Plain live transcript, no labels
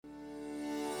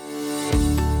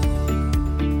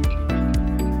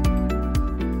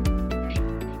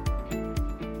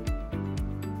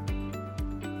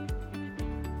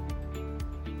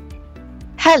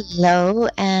Hello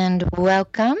and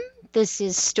welcome. This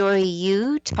is Story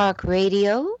U Talk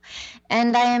Radio,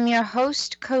 and I am your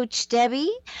host, Coach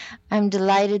Debbie. I'm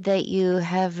delighted that you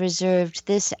have reserved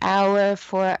this hour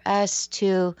for us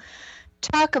to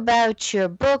talk about your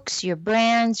books, your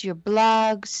brands, your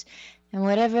blogs, and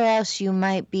whatever else you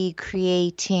might be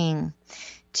creating.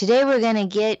 Today, we're going to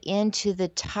get into the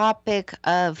topic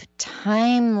of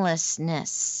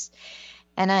timelessness.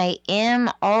 And I am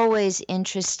always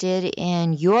interested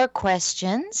in your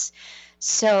questions.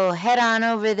 So head on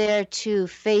over there to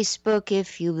Facebook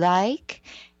if you like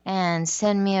and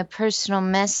send me a personal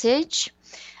message.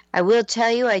 I will tell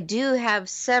you I do have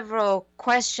several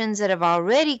questions that have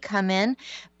already come in,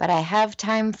 but I have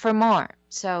time for more.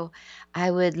 So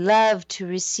I would love to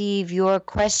receive your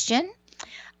question.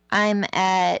 I'm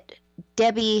at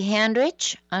Debbie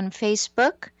Handrich on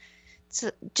Facebook. So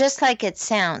just like it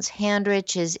sounds,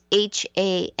 Handrich is Handrich,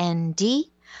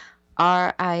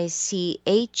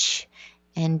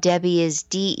 and Debbie is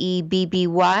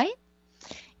Debby.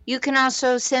 You can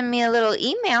also send me a little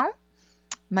email.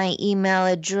 My email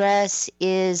address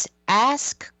is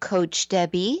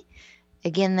askcoachdebbie.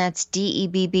 Again, that's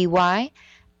Debby,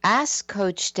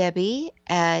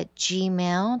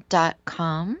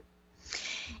 askcoachdebbie@gmail.com.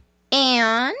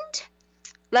 And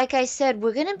like I said,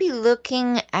 we're going to be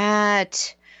looking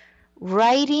at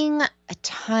writing a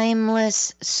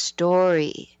timeless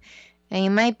story. And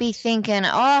you might be thinking,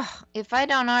 oh, if I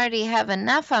don't already have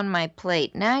enough on my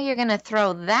plate, now you're going to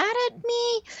throw that at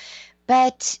me?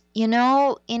 But,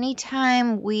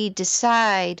 anytime we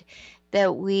decide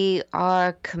that we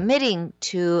are committing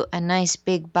to a nice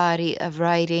big body of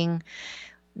writing,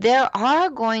 there are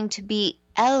going to be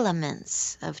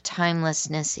elements of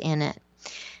timelessness in it.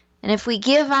 And if we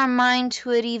give our mind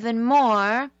to it even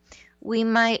more, we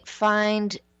might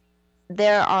find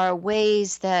there are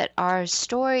ways that our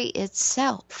story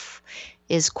itself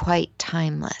is quite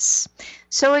timeless.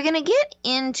 So we're going to get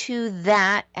into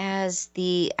that as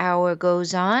the hour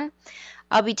goes on.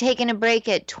 I'll be taking a break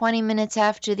at 20 minutes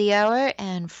after the hour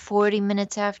and 40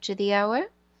 minutes after the hour.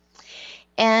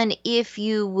 And if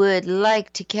you would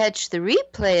like to catch the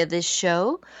replay of this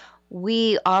show,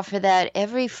 we offer that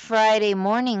every Friday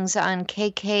mornings on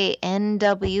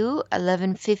KKNW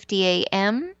 1150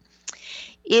 AM.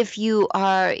 If you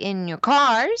are in your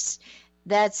cars,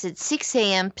 that's at 6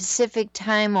 a.m. Pacific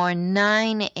time or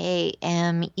 9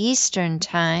 a.m. Eastern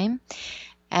time.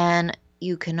 And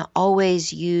you can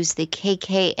always use the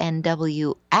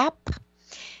KKNW app.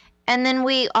 And then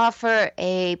we offer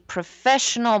a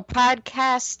professional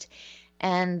podcast,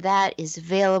 and that is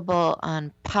available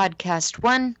on Podcast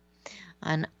One,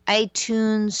 on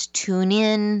iTunes,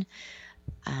 TuneIn,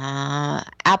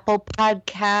 Apple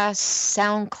Podcasts,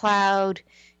 SoundCloud.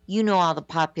 You know all the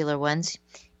popular ones.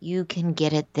 You can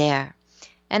get it there.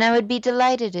 And I would be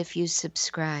delighted if you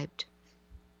subscribed.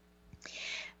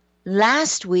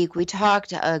 Last week, we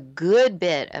talked a good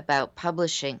bit about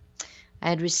publishing. I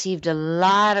had received a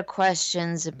lot of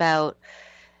questions about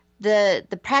the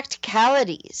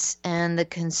practicalities and the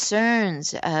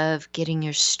concerns of getting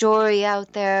your story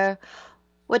out there.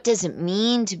 What does it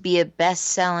mean to be a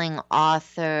best-selling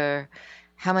author?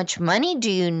 How much money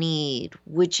do you need?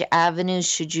 Which avenues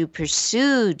should you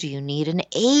pursue? Do you need an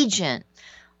agent?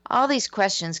 All these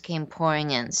questions came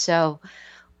pouring in. So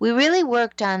we really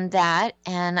worked on that,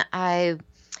 and I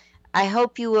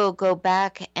hope you will go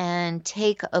back and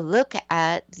take a look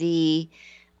at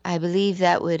I believe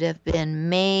that would have been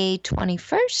May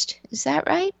 21st. Is that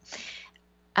right?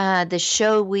 The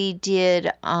show we did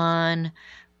on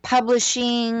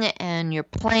publishing and your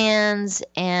plans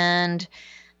and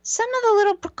some of the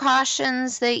little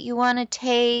precautions that you want to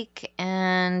take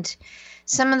and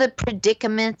some of the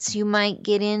predicaments you might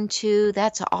get into.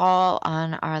 That's all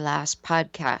on our last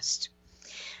podcast.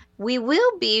 We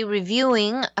will be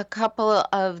reviewing a couple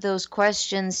of those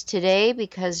questions today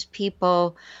because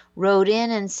people wrote in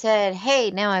and said,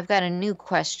 hey, now I've got a new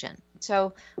question.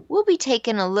 So we'll be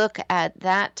taking a look at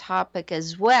that topic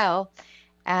as well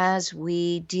as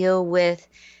we deal with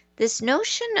this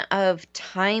notion of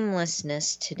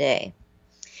timelessness today.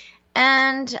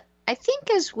 And I think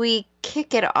as we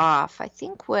kick it off, I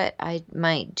think what I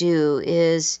might do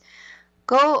is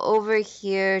go over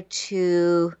here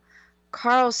to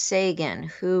Carl Sagan,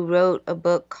 who wrote a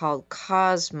book called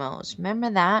Cosmos.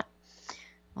 Remember that?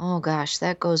 Oh gosh,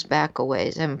 that goes back a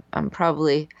ways. I'm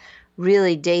probably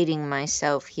really dating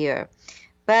myself here.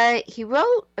 But he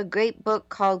wrote a great book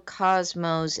called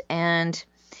Cosmos, and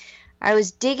I was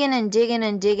digging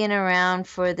around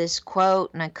for this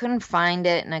quote, and I couldn't find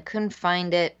it.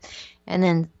 And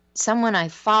then someone I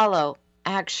follow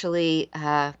actually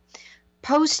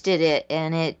posted it,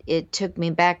 and it took me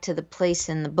back to the place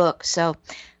in the book. So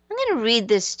I'm going to read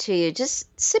this to you.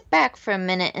 Just sit back for a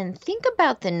minute and think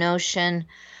about the notion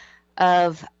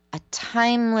of a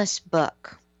timeless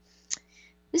book.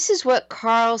 This is what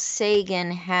Carl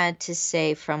Sagan had to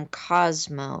say from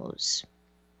Cosmos.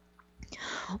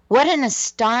 What an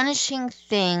astonishing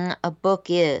thing a book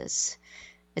is.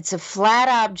 It's a flat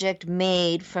object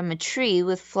made from a tree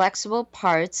with flexible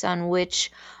parts on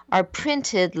which are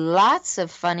printed lots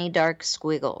of funny dark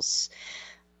squiggles.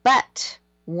 But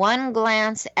one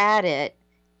glance at it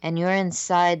and you're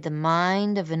inside the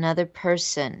mind of another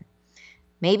person,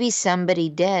 maybe somebody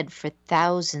dead for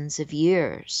thousands of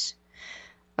years.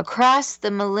 Across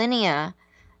the millennia,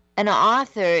 an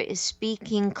author is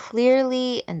speaking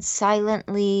clearly and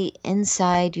silently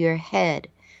inside your head,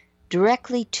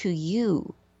 directly to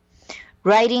you.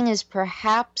 Writing is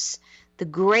perhaps the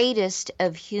greatest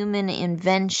of human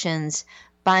inventions,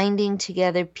 binding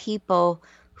together people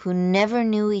who never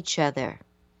knew each other.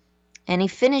 And he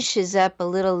finishes up a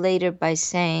little later by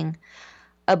saying,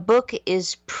 a book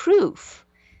is proof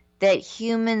that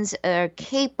humans are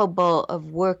capable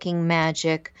of working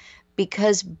magic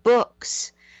because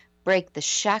books break the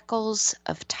shackles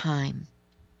of time.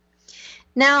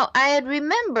 Now, I had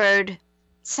remembered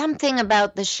something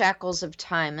about the shackles of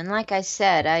time, and like I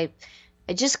said, I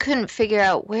just couldn't figure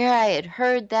out where I had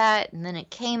heard that, and then it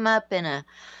came up in a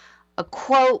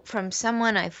quote from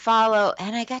someone I follow,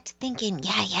 and I got to thinking,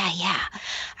 yeah.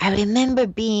 I remember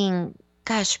being,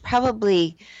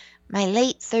 probably my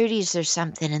late 30s or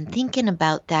something, and thinking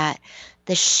about that,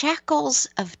 the shackles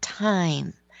of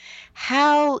time.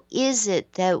 How is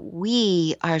it that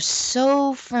we are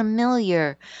so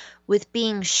familiar with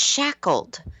being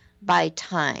shackled by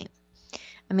time?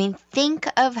 I mean, think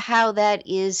of how that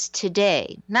is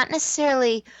today. Not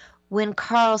necessarily when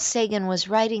Carl Sagan was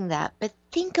writing that, but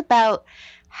think about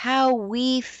how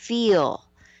we feel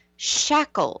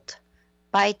shackled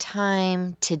by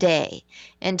time today.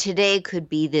 And today could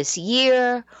be this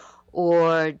year,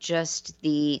 or just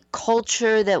the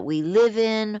culture that we live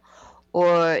in,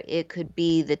 or it could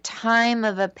be the time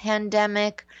of a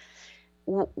pandemic.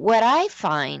 What I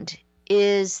find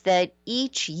is that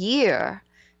each year,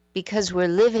 because we're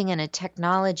living in a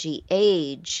technology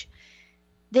age,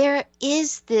 there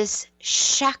is this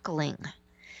shackling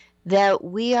that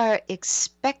we are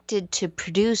expected to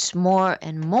produce more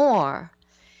and more,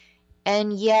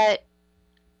 and yet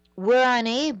we're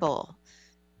unable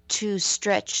to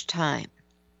stretch time.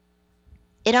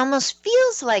 It almost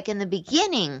feels like in the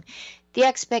beginning, the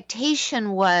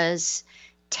expectation was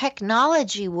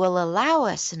technology will allow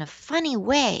us in a funny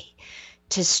way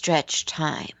to stretch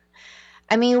time.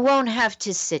 I mean, you won't have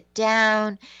to sit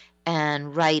down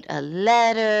and write a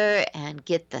letter and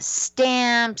get the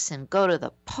stamps and go to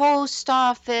the post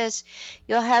office.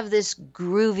 You'll have this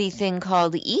groovy thing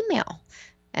called email,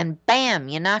 and bam,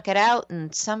 you knock it out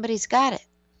and somebody's got it.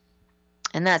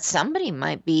 And that somebody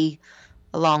might be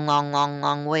a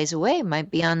long ways away, might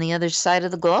be on the other side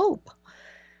of the globe.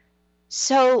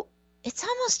 So it's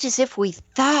almost as if we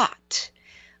thought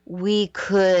we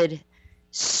could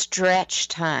stretch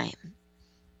time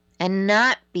and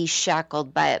not be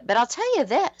shackled by it. But I'll tell you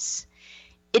this,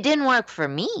 it didn't work for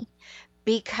me,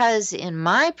 because in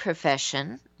my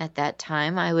profession at that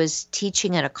time, I was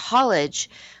teaching at a college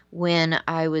when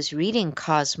I was reading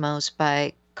Cosmos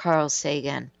by Carl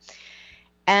Sagan.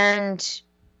 And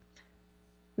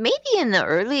maybe in the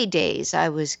early days, I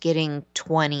was getting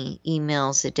 20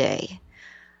 emails a day,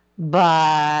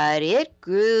 but it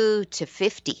grew to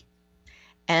 50,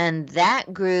 and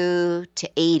that grew to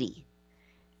 80.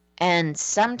 And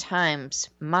sometimes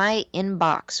my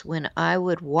inbox, when I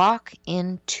would walk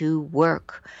into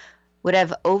work, would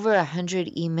have over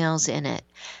 100 emails in it.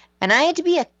 And I had to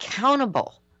be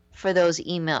accountable for those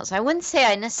emails. I wouldn't say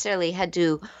I necessarily had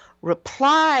to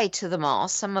reply to them all.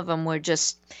 Some of them were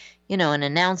just, an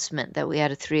announcement that we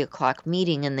had a 3:00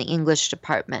 meeting in the English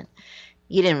department.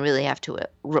 You didn't really have to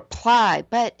reply,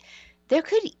 but there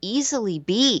could easily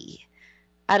be,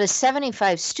 out of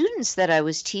 75 students that I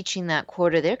was teaching that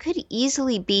quarter, there could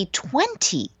easily be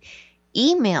 20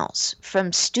 emails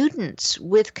from students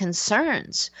with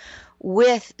concerns,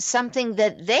 with something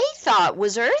that they thought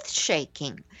was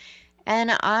earth-shaking.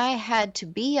 And I had to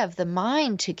be of the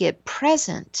mind to get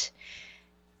present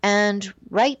and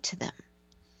write to them.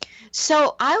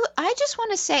 So I just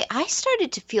want to say I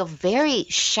started to feel very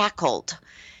shackled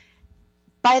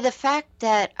by the fact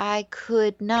that I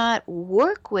could not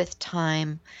work with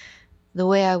time the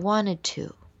way I wanted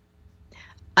to.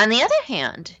 On the other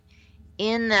hand,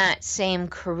 in that same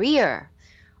career,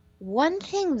 one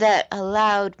thing that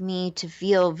allowed me to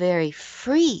feel very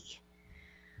free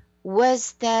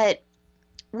was that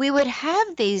we would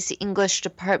have these English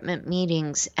department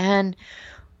meetings and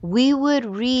we would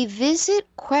revisit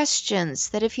questions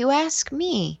that, if you ask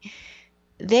me,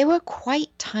 they were quite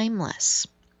timeless.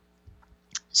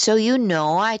 So,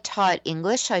 I taught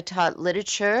English, I taught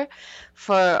literature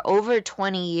for over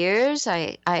 20 years.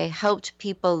 I helped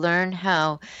people learn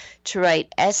how to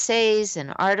write essays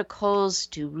and articles,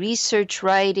 do research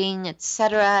writing,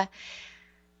 etc.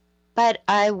 But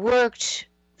I worked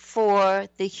for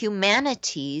the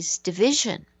humanities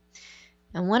division.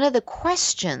 And one of the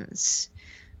questions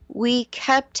we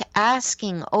kept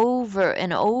asking over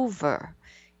and over,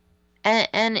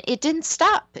 and it didn't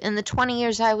stop in the 20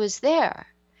 years I was there.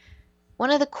 One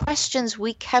of the questions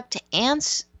we kept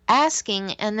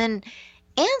asking and then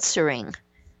answering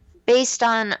based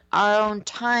on our own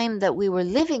time that we were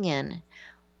living in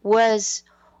was,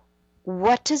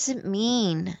 what does it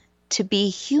mean to be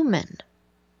human?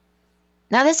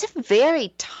 Now, that's a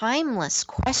very timeless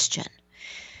question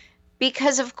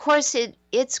because, of course,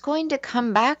 it's going to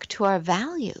come back to our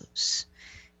values.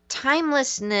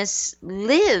 Timelessness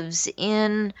lives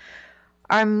in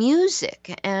our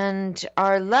music and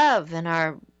our love and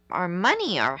our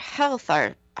money, our health,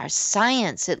 our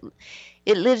science. It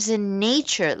lives in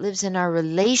nature. It lives in our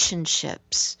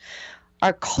relationships,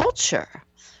 our culture,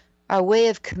 our way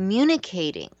of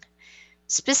communicating.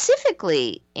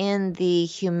 Specifically in the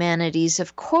humanities,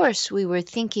 of course, we were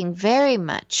thinking very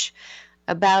much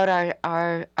about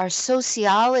our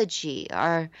sociology,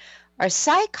 our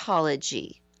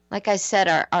psychology. Like I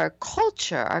said, our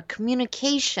culture, our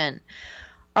communication,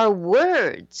 our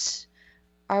words,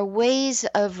 our ways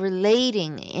of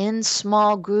relating in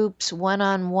small groups,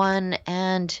 one-on-one,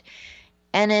 and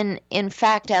in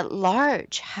fact at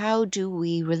large. How do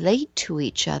we relate to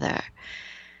each other?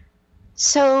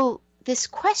 So this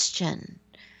question,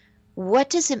 what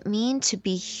does it mean to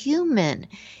be human?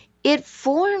 It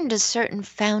formed a certain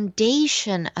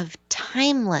foundation of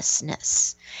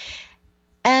timelessness,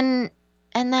 and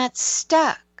that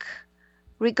stuck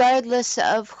regardless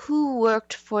of who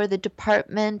worked for the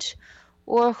department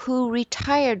or who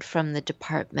retired from the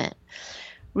department,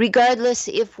 regardless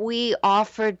if we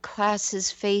offered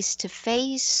classes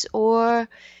face-to-face or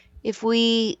if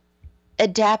we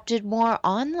adapted more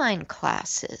online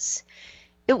classes.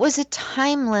 It was a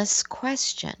timeless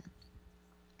question.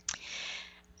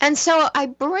 And so I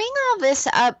bring all this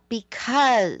up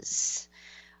because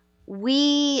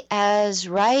we as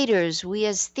writers, we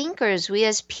as thinkers, we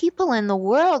as people in the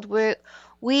world,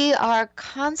 we are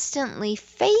constantly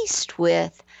faced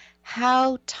with,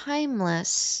 how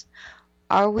timeless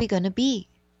are we going to be?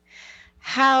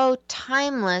 How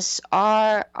timeless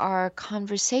are our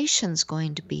conversations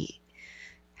going to be?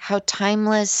 How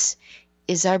timeless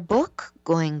is our book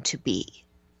going to be?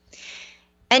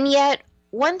 And yet,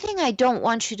 one thing I don't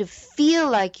want you to feel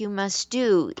like you must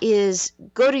do is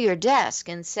go to your desk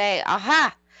and say,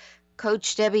 aha,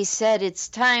 Coach Debbie said it's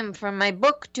time for my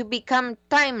book to become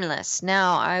timeless.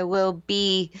 Now I will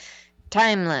be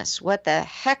timeless. What the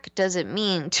heck does it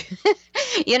mean?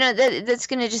 That's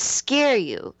going to just scare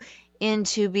you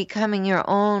into becoming your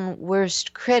own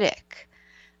worst critic.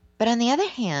 But on the other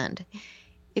hand,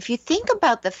 if you think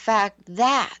about the fact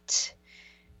that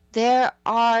there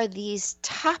are these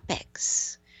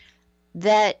topics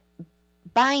that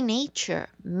by nature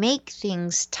make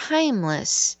things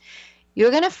timeless,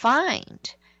 you're going to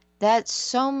find that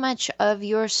so much of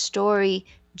your story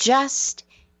just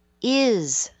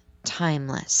is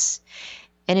timeless.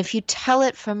 And if you tell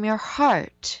it from your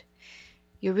heart,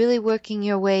 you're really working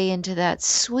your way into that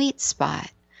sweet spot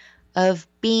of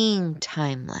being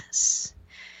timeless.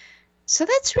 So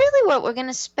that's really what we're going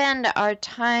to spend our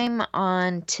time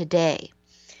on today.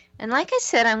 And like I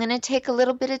said, I'm going to take a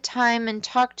little bit of time and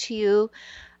talk to you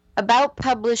about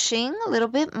publishing a little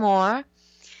bit more.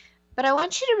 But I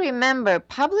want you to remember,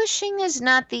 publishing is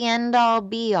not the end-all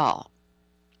be-all.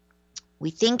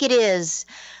 We think it is,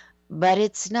 but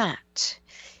it's not.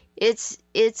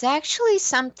 It's actually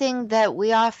something that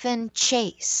we often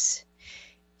chase.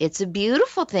 It's a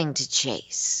beautiful thing to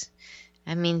chase.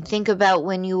 I mean, think about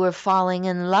when you were falling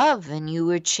in love and you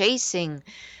were chasing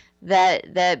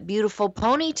that beautiful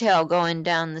ponytail going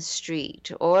down the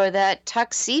street, or that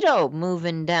tuxedo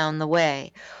moving down the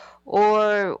way,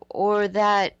 or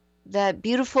that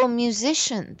beautiful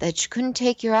musician that you couldn't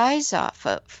take your eyes off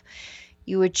of.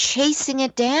 You were chasing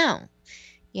it down.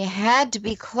 You had to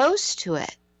be close to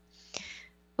it.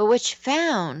 But what you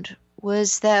found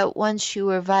was that once you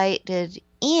were invited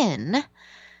in,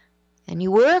 and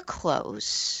you were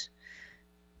close,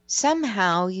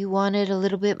 somehow you wanted a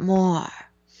little bit more.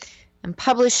 And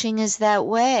publishing is that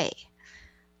way.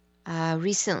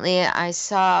 Recently, I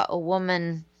saw a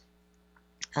woman,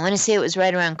 I want to say it was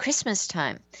right around Christmas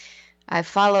time. I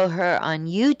follow her on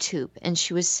YouTube, and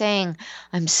she was saying,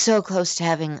 I'm so close to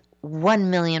having 1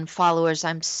 million followers.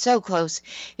 I'm so close.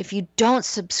 If you don't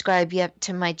subscribe yet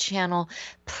to my channel,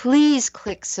 please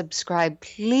click subscribe.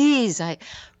 Please, I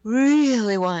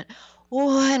really want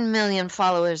 1 million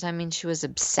followers. I mean, she was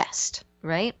obsessed,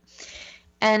 right?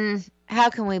 And how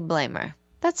can we blame her?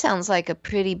 That sounds like a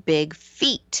pretty big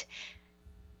feat.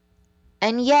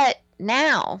 And yet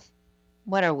now,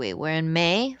 what are we? We're in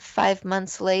May, 5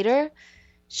 months later.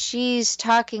 She's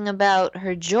talking about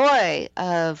her joy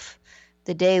of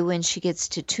the day when she gets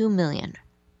to 2 million.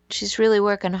 She's really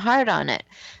working hard on it.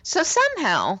 So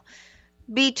somehow,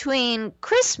 between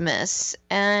Christmas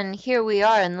and here we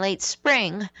are in late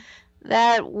spring,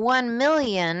 that 1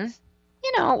 million,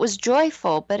 it was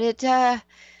joyful, but it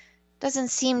doesn't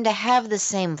seem to have the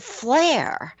same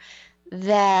flair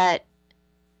that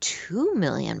 2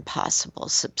 million possible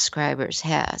subscribers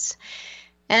has.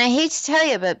 And I hate to tell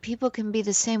you, but people can be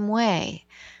the same way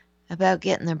about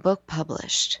getting their book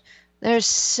published. They're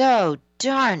so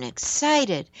darn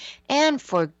excited, and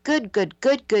for good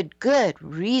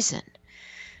reason.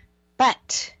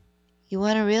 But you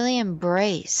want to really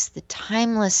embrace the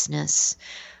timelessness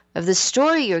of the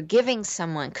story you're giving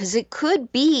someone, because it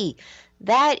could be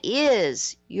that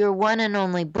is your one and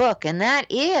only book, and that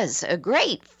is a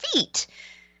great feat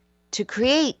to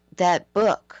create that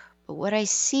book. But what I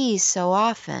see so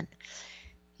often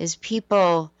is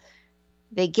people,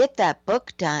 they get that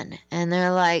book done and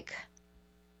they're like,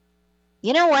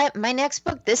 you know what, my next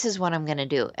book, this is what I'm going to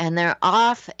do. And they're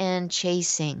off and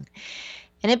chasing.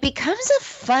 And it becomes a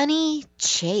funny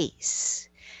chase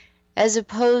as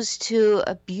opposed to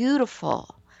a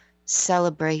beautiful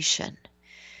celebration.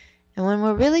 And when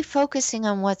we're really focusing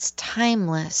on what's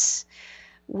timeless,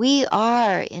 we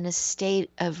are in a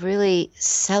state of really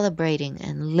celebrating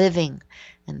and living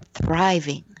and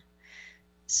thriving.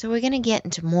 So we're going to get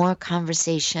into more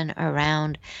conversation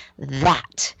around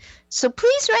that. So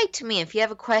please write to me if you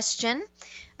have a question.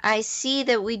 I see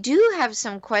that we do have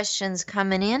some questions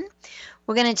coming in.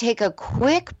 We're going to take a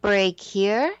quick break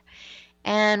here.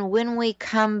 And when we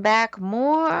come back,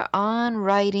 more on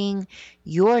writing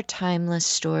your timeless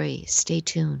story. Stay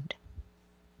tuned.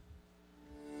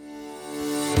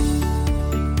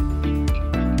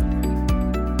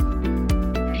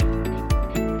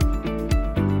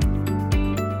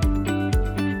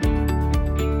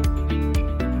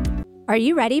 Are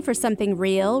you ready for something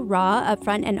real, raw,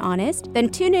 upfront, and honest? Then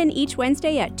tune in each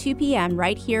Wednesday at 2 p.m.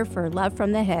 right here for Love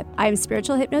from the Hip. I am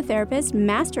spiritual hypnotherapist,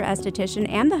 master esthetician,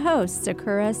 and the host,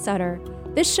 Sakura Sutter.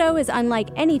 This show is unlike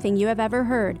anything you have ever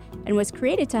heard and was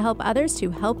created to help others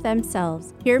to help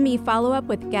themselves. Hear me follow up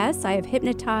with guests I have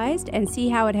hypnotized and see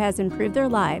how it has improved their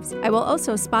lives. I will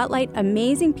also spotlight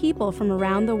amazing people from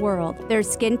around the world, their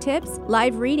skin tips,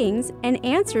 live readings, and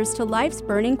answers to life's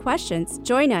burning questions.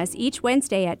 Join us each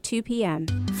Wednesday at 2 p.m.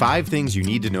 5 things you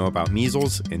need to know about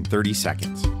measles in 30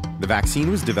 seconds. The vaccine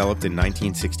was developed in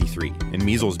 1963, and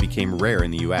measles became rare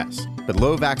in the U.S. But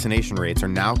low vaccination rates are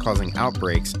now causing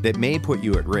outbreaks that may put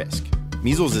you at risk.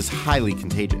 Measles is highly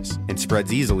contagious and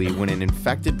spreads easily when an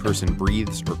infected person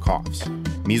breathes or coughs.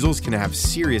 Measles can have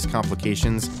serious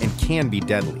complications and can be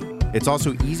deadly. It's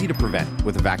also easy to prevent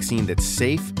with a vaccine that's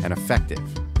safe and effective.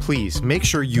 Please make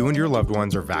sure you and your loved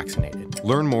ones are vaccinated.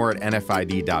 Learn more at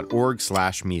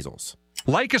nfid.org/measles.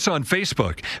 Like us on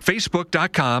Facebook,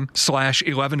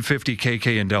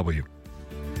 facebook.com/1150kknw.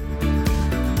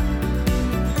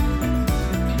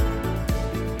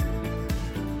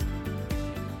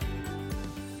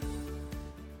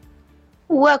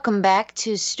 Welcome back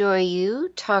to Story U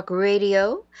Talk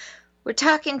Radio. We're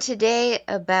talking today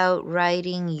about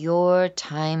writing your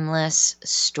timeless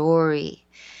story.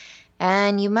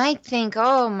 And you might think,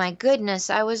 oh my goodness,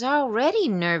 I was already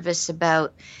nervous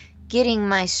about getting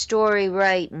my story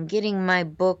right and getting my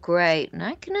book right. And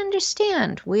I can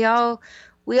understand. We all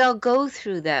go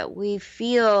through that. We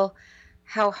feel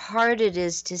how hard it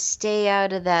is to stay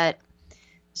out of that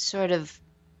sort of,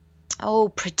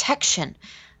 protection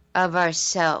of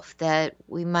ourself, that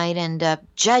we might end up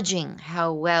judging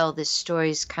how well this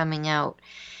story's coming out.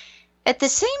 At the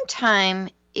same time,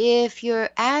 if you're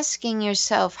asking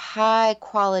yourself high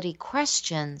quality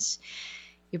questions,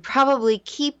 you're probably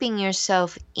keeping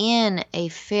yourself in a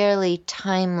fairly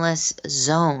timeless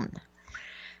zone.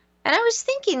 And I was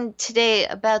thinking today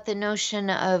about the notion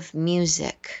of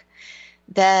music.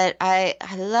 that I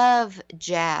love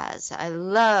jazz. I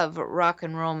love rock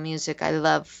and roll music. I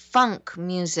love funk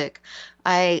music.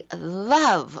 I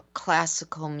love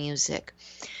classical music.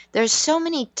 There's so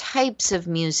many types of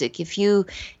music. If you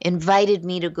invited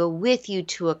me to go with you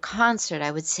to a concert,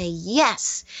 I would say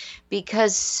yes,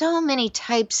 because so many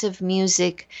types of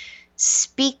music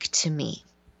speak to me.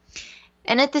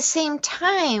 And at the same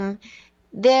time,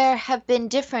 there have been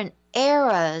different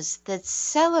eras that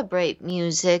celebrate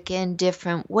music in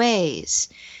different ways.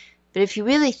 But if you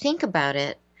really think about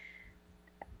it,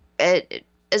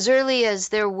 as early as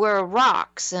there were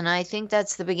rocks, and I think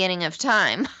that's the beginning of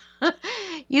time,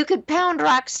 you could pound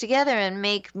rocks together and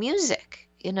make music.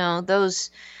 You know, those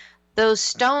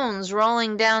stones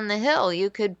rolling down the hill, you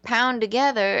could pound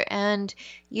together and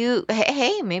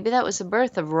hey, maybe that was the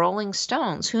birth of Rolling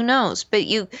Stones. Who knows? But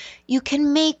you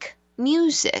can make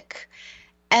music.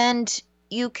 And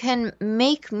you can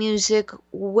make music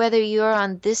whether you're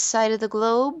on this side of the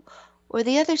globe or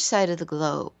the other side of the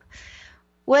globe.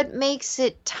 What makes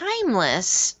it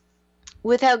timeless,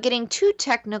 without getting too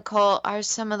technical, are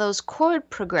some of those chord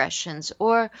progressions,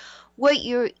 or what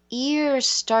your ear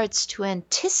starts to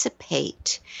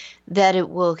anticipate that it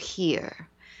will hear.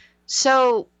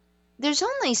 So there's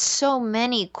only so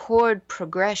many chord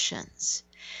progressions,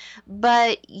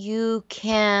 but you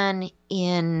can,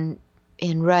 in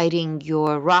writing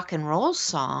your rock and roll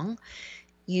song,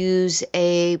 use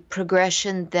a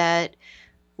progression that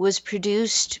was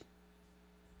produced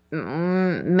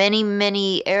many,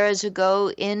 many eras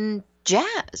ago in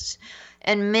jazz,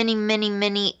 and many, many,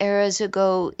 many eras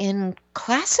ago in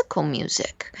classical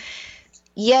music.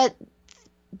 Yet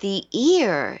the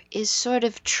ear is sort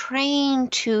of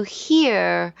trained to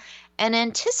hear and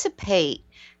anticipate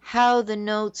how the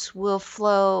notes will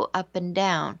flow up and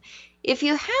down. If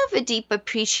you have a deep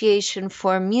appreciation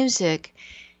for music,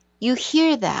 you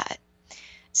hear that.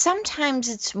 Sometimes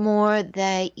it's more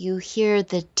that you hear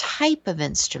the type of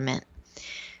instrument.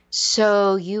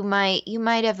 So you might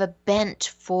have a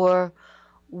bent for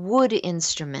wood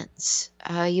instruments.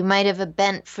 You might have a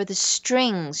bent for the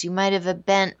strings. You might have a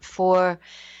bent for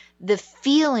the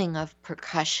feeling of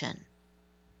percussion.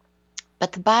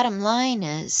 But the bottom line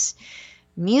is,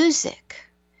 music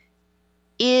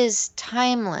is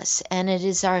timeless, and it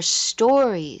is our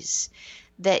stories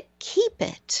that keep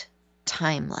it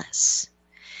timeless.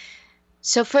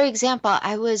 So, for example,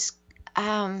 I was,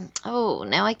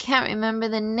 now I can't remember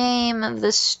the name of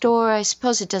the store. I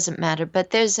suppose it doesn't matter, but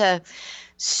there's a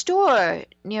store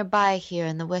nearby here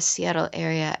in the West Seattle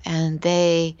area, and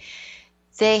they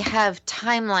have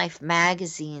Time Life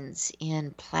magazines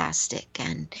in plastic,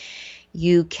 and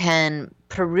you can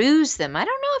peruse them. I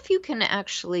don't know if you can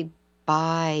actually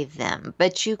buy them,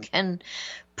 but you can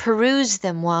peruse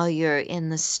them while you're in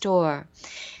the store.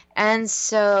 And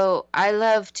so I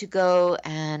love to go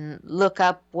and look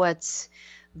up what's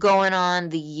going on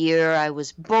the year I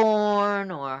was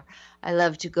born, or I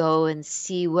love to go and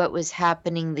see what was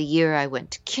happening the year I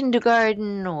went to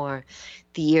kindergarten, or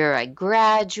the year I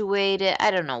graduated.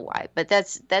 I don't know why, but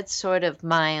that's sort of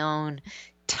my own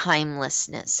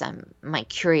timelessness, my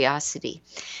curiosity.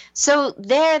 So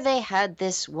there they had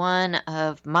this one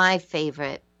of my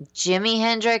favorite, Jimi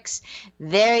Hendrix.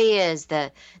 There he is.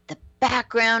 The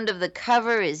background of the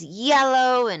cover is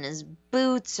yellow, and his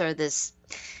boots are this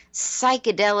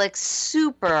psychedelic,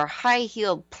 super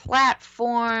high-heeled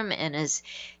platform, and his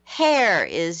hair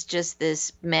is just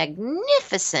this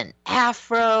magnificent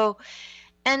afro.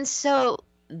 And so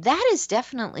that is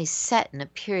definitely set in a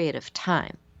period of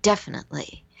time.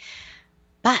 Definitely.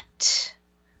 But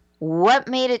what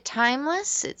made it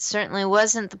timeless? It certainly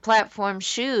wasn't the platform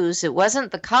shoes. It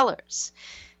wasn't the colors.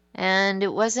 And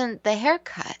it wasn't the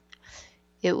haircut.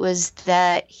 It was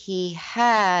that he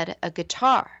had a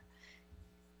guitar.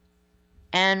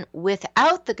 And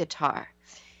without the guitar,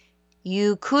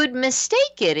 you could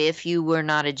mistake it if you were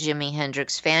not a Jimi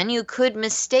Hendrix fan. You could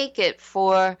mistake it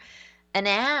for an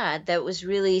ad that was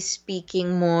really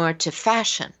speaking more to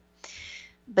fashion.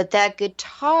 But that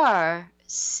guitar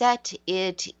set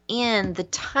it in the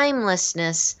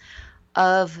timelessness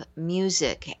of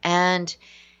music and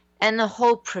the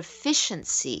whole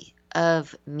proficiency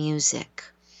of music.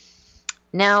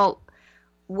 Now,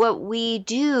 what we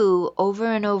do over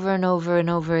and over and over and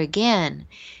over again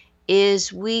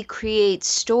is we create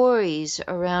stories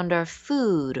around our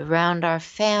food, around our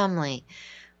family.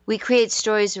 We create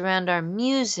stories around our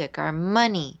music, our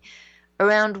money,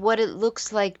 around what it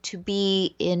looks like to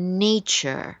be in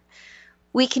nature.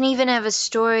 We can even have a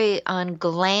story on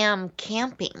glam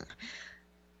camping.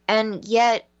 And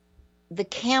yet the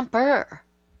camper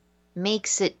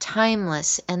makes it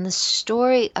timeless, and the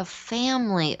story of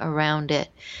family around it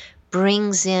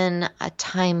brings in a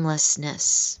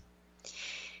timelessness.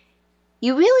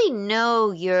 You really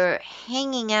know you're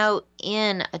hanging out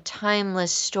in a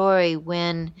timeless story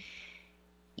when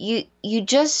you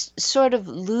just sort of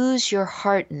lose your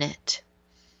heart in it.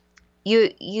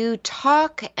 You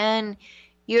talk, and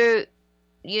you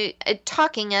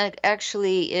talking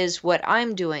actually is what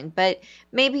I'm doing, but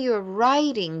maybe you're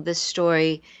writing the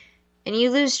story and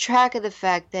you lose track of the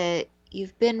fact that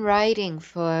you've been writing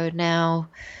for now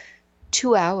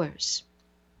 2 hours.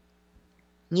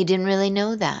 You didn't really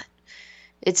know that.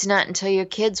 It's not until your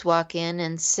kids walk in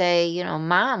and say,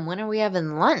 Mom, when are we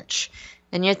having lunch?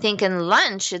 And you're thinking,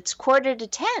 lunch? It's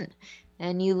 9:45.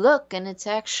 And you look, and it's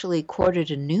actually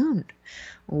 12:45.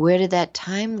 Where did that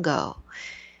time go?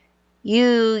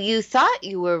 You thought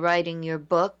you were writing your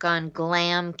book on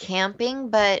glam camping,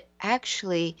 but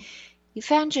actually you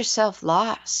found yourself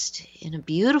lost in a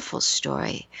beautiful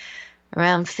story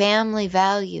around family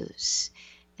values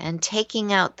and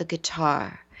taking out the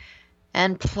guitar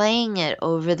and playing it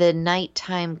over the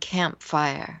nighttime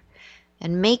campfire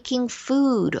and making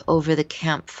food over the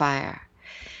campfire,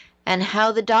 and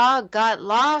how the dog got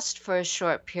lost for a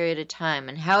short period of time,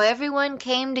 and how everyone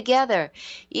came together,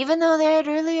 even though there had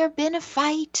earlier been a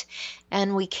fight,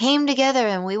 and we came together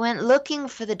and we went looking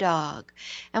for the dog,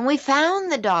 and we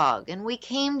found the dog, and we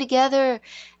came together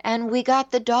and we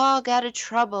got the dog out of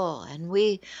trouble, and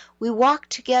we walked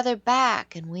together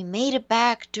back, and we made it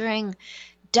back during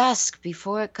dusk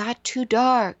before it got too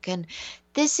dark. And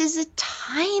this is a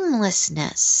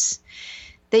timelessness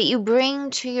that you bring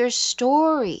to your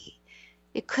story.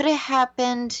 It could have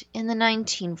happened in the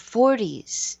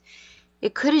 1940s.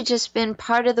 It could have just been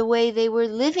part of the way they were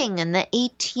living in the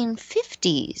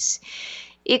 1850s.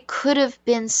 It could have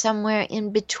been somewhere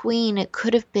in between. It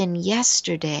could have been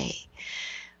yesterday.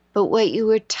 But what you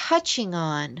were touching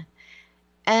on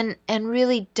and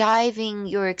really diving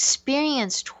your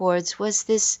experience towards was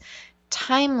this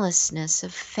timelessness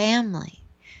of family.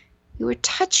 You were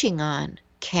touching on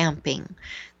camping.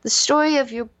 The story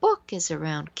of your book is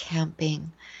around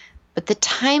camping, but the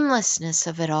timelessness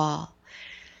of it all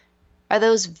are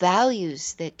those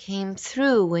values that came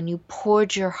through when you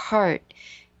poured your heart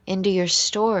into your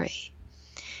story.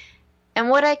 And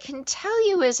what I can tell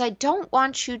you is I don't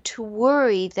want you to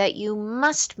worry that you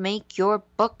must make your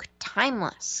book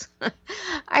timeless.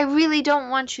 I really don't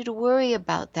want you to worry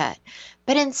about that.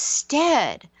 But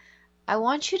instead, I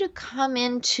want you to come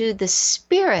into the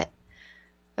spirit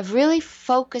of really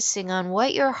focusing on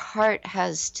what your heart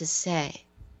has to say.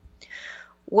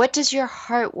 What does your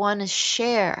heart want to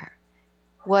share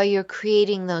while you're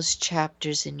creating those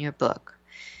chapters in your book?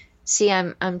 See,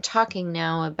 I'm talking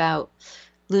now about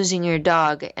losing your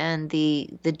dog, and the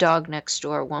dog next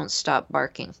door won't stop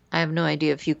barking. I have no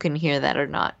idea if you can hear that or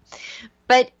not.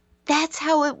 But that's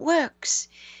how it works.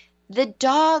 The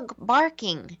dog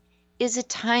barking is a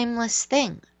timeless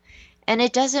thing. And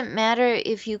it doesn't matter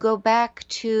if you go back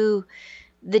to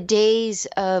the days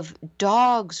of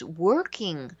dogs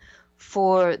working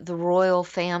for the royal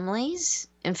families.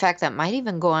 In fact, that might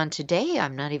even go on today.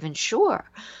 I'm not even sure.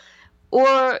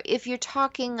 Or if you're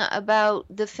talking about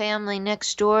the family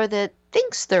next door that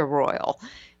thinks they're royal,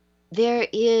 there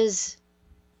is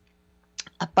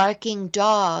a barking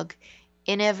dog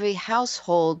in every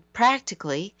household,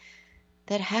 practically,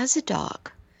 that has a dog.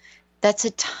 That's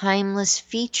a timeless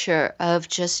feature of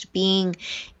just being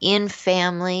in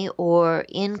family or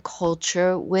in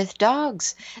culture with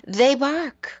dogs. They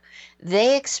bark,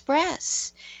 they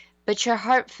express, but your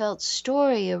heartfelt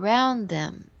story around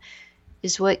them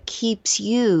is what keeps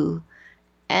you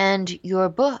and your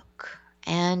book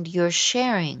and your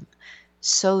sharing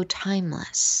so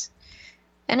timeless.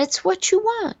 And it's what you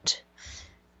want.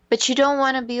 But you don't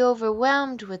want to be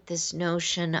overwhelmed with this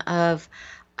notion of,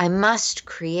 I must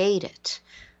create it.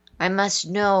 I must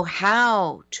know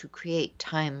how to create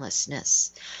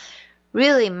timelessness.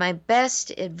 Really, my best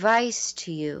advice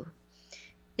to you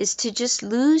is to just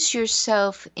lose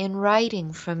yourself in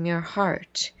writing from your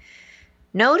heart.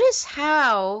 Notice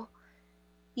how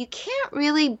you can't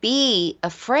really be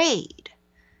afraid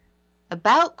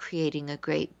about creating a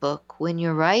great book when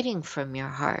you're writing from your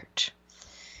heart.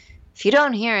 If you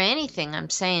don't hear anything I'm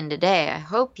saying today, I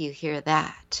hope you hear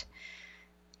that.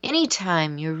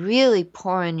 Anytime you're really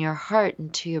pouring your heart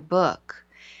into your book,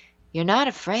 you're not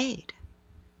afraid.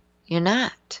 You're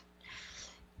not.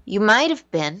 You might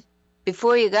have been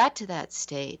before you got to that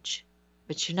stage,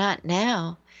 but you're not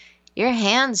now. Your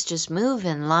hands just move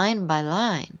in line by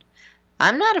line.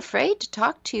 I'm not afraid to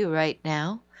talk to you right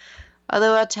now,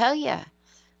 although I'll tell you,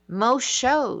 most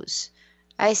shows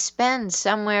I spend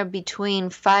somewhere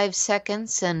between 5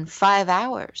 seconds and 5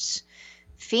 hours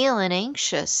feeling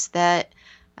anxious that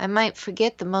I might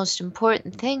forget the most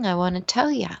important thing I want to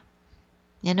tell you.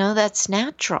 You know, that's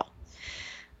natural.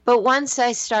 But once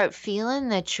I start feeling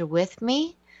that you're with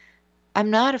me, I'm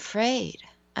not afraid.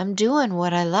 I'm doing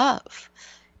what I love.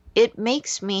 It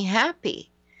makes me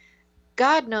happy.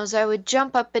 God knows I would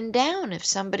jump up and down if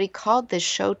somebody called this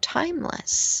show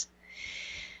timeless.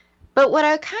 But what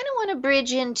I kind of want to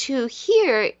bridge into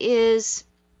here is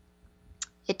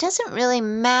it doesn't really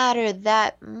matter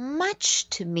that much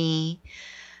to me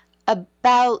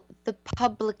about the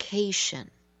publication.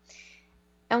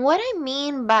 And what I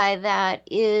mean by that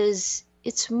is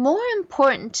it's more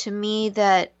important to me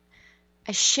that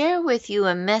I share with you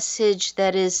a message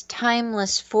that is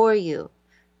timeless for you.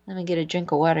 Let me get a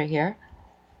drink of water here.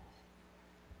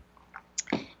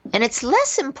 And it's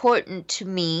less important to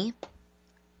me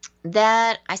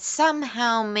that I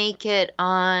somehow make it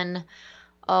on,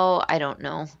 I don't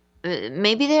know.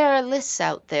 Maybe there are lists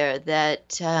out there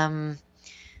that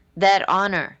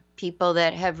honor people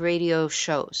that have radio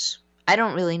shows. I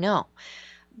don't really know.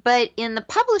 But in the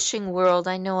publishing world,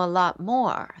 I know a lot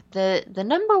more. The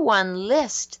number one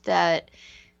list that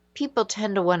people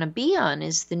tend to want to be on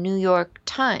is the New York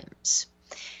Times.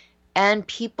 And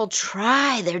people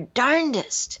try their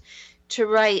darndest to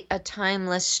write a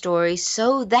timeless story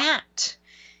so that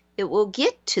it will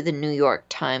get to the New York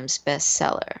Times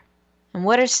bestseller. And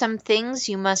what are some things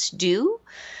you must do?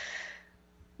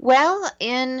 Well,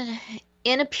 in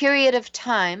a period of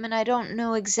time, and I don't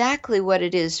know exactly what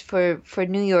it is for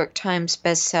New York Times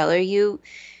bestseller, you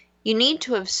need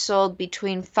to have sold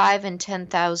between 5,000 and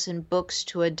 10,000 books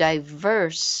to a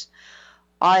diverse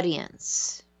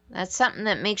audience. That's something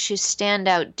that makes you stand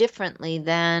out differently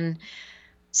than,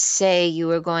 say, you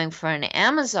were going for an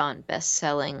Amazon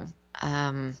best-selling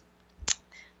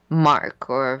mark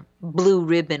or blue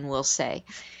ribbon, we'll say.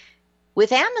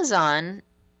 With Amazon,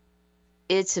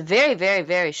 it's a very, very,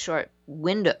 very short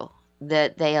window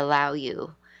that they allow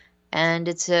you, and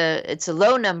it's a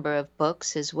low number of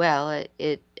books as well.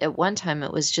 It at one time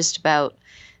it was just about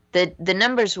the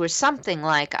numbers were something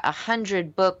like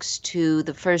 100 books to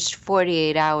the first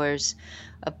 48 hours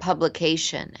of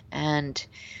publication. And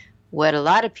what a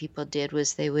lot of people did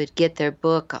was they would get their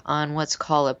book on what's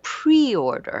called a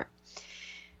pre-order,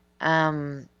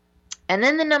 and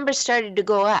then the numbers started to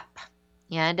go up.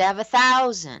 You had to have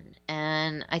 1,000,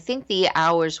 and I think the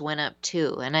hours went up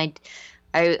too. And I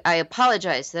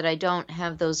apologize that I don't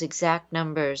have those exact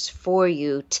numbers for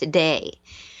you today,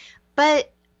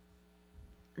 but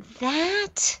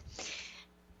that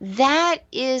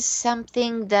is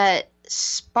something that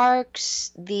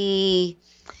sparks the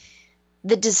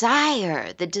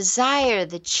desire,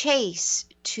 the chase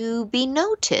to be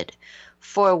noted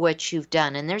for what you've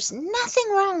done. And there's nothing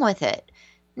wrong with it,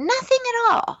 nothing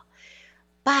at all.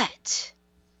 But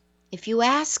if you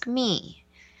ask me,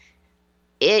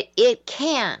 it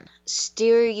can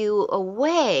steer you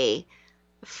away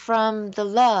from the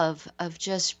love of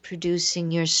just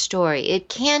producing your story. It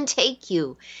can take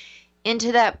you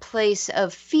into that place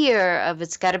of fear of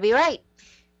it's got to be right.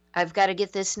 I've got to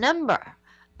get this number.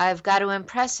 I've got to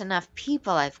impress enough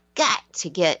people. I've got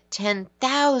to get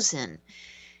 10,000.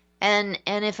 And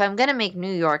if I'm going to make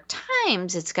New York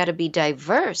Times, it's got to be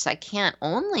diverse. I can't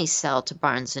only sell to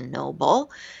Barnes & Noble.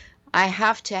 I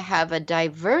have to have a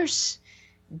diverse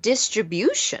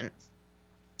distribution.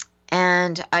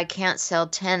 And I can't sell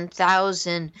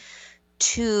 10,000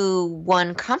 to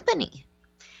one company.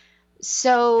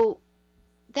 So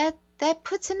that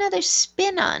puts another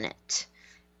spin on it.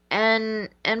 And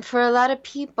for a lot of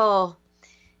people,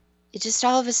 it just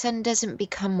all of a sudden doesn't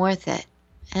become worth it.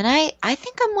 And I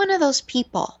think I'm one of those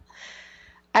people.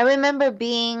 I remember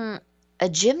being a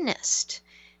gymnast,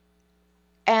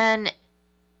 and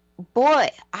boy,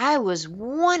 I was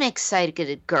one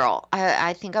excited girl.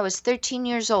 I think I was 13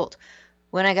 years old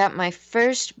when I got my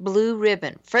first blue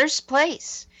ribbon, first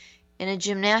place in a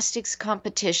gymnastics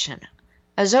competition.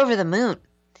 I was over the moon.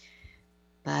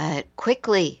 But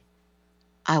quickly,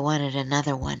 I wanted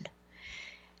another one.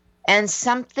 And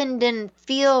something didn't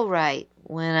feel right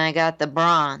when I got the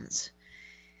bronze.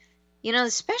 You know,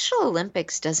 the Special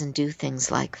Olympics doesn't do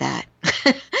things like that.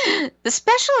 The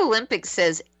Special Olympics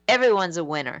says everyone's a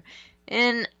winner.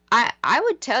 And I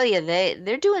would tell you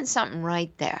they're doing something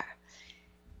right there.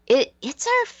 It's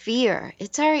our fear,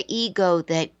 it's our ego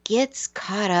that gets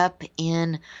caught up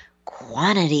in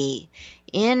quantity,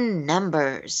 in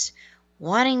numbers,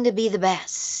 wanting to be the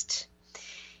best.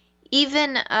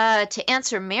 Even to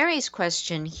answer Mary's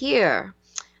question here,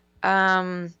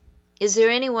 is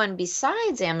there anyone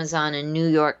besides Amazon and New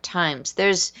York Times?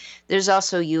 There's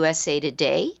also USA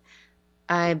Today.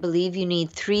 I believe you need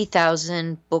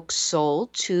 3,000 books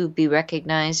sold to be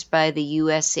recognized by the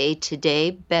USA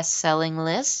Today best-selling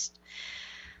list.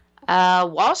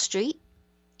 Wall Street,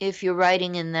 if you're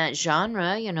writing in that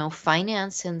genre,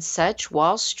 finance and such,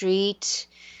 Wall Street,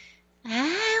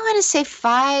 I want to say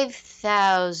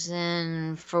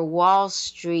 5,000 for Wall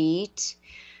Street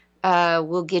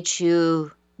will get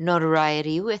you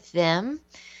notoriety with them.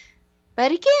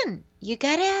 But again, you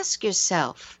got to ask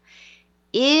yourself,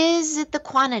 is it the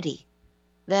quantity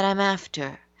that I'm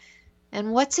after?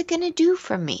 And what's it going to do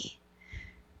for me?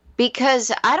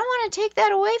 Because I don't want to take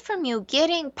that away from you.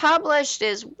 Getting published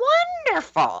is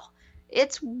wonderful.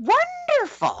 It's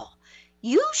wonderful.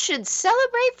 You should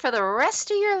celebrate for the rest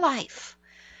of your life.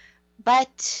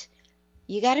 But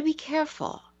you got to be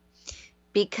careful,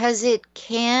 because it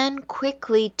can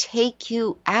quickly take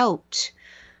you out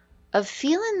of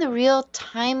feeling the real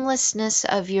timelessness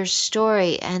of your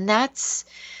story. And that's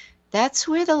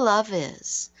where the love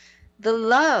is. The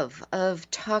love of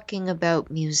talking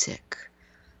about music,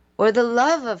 or the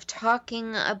love of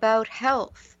talking about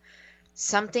health,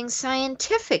 something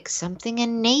scientific, something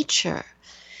in nature,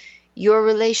 your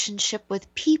relationship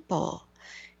with people,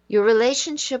 your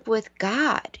relationship with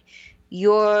God,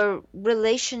 your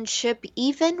relationship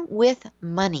even with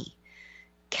money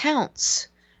counts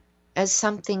as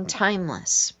something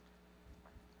timeless.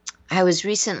 I was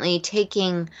recently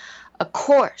taking a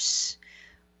course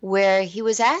where he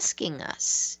was asking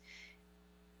us,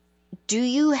 do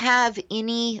you have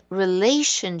any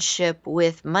relationship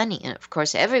with money? And of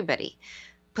course, everybody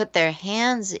put their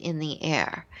hands in the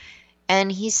air. And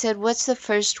he said, what's the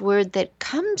first word that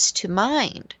comes to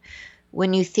mind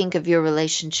when you think of your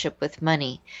relationship with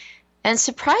money? And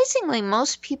surprisingly,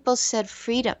 most people said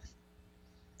freedom.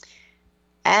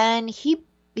 And he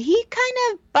kind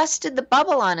of busted the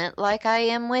bubble on it, like I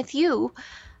am with you.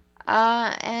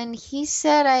 And he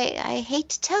said, I hate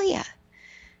to tell you,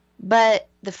 but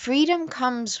the freedom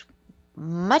comes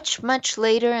much, much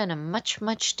later in a much,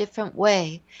 much different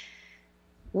way.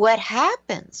 What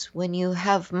happens when you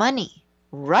have money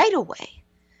right away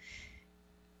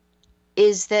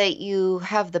is that you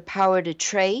have the power to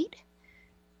trade.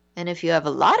 And if you have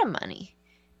a lot of money,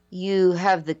 you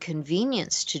have the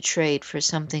convenience to trade for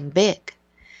something big.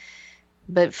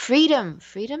 But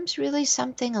freedom's really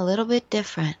something a little bit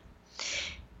different.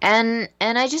 And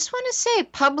I just want to say,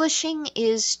 publishing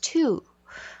is too.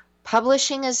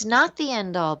 Publishing is not the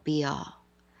end-all be-all.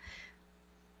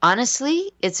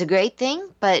 Honestly, it's a great thing,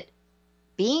 but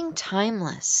being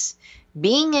timeless,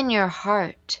 being in your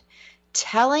heart,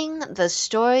 telling the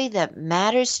story that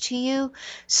matters to you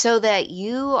so that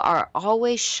you are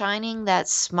always shining that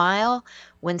smile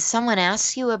when someone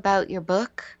asks you about your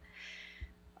book,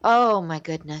 oh my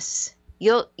goodness,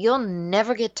 you'll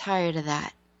never get tired of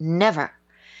that. Never.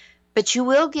 But you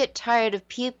will get tired of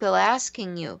people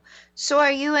asking you, so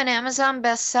are you an Amazon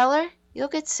bestseller? You'll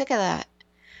get sick of that.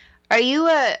 Are you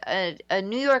a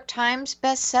New York Times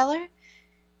bestseller?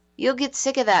 You'll get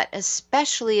sick of that,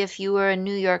 especially if you were a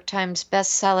New York Times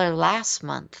bestseller last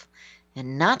month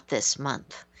and not this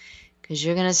month, because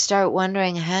you're going to start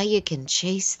wondering how you can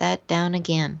chase that down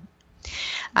again.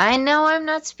 I know I'm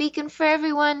not speaking for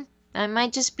everyone. I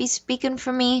might just be speaking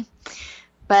for me.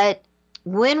 But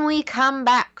when we come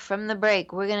back from the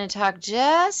break, we're going to talk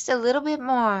just a little bit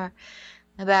more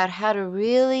about how to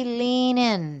really lean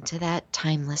into that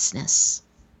timelessness.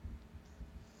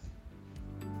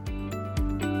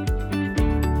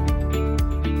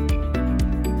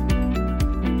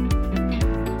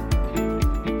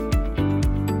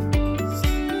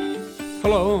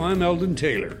 Hello, I'm Eldon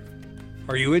Taylor.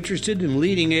 Are you interested in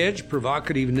leading-edge,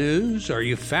 provocative news? Are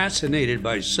you fascinated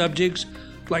by subjects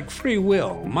like free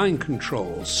will, mind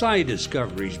control, psi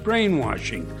discoveries,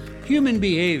 brainwashing, human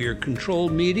behavior,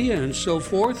 controlled media, and so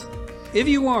forth? If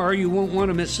you are, you won't want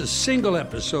to miss a single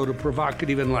episode of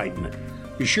Provocative Enlightenment.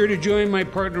 Be sure to join my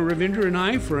partner Ravindra and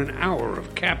I for an hour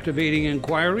of captivating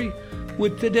inquiry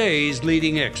with today's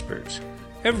leading experts.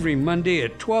 Every Monday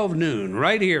at 12 noon,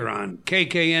 right here on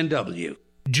KKNW.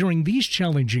 During these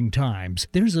challenging times,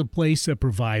 there's a place that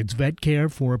provides vet care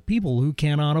for people who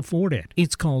cannot afford it.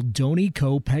 It's called Doney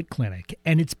Co. Pet Clinic,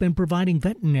 and it's been providing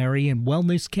veterinary and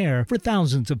wellness care for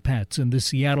thousands of pets in the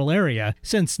Seattle area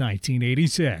since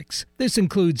 1986. This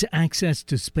includes access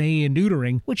to spay and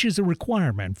neutering, which is a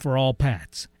requirement for all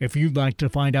pets. If you'd like to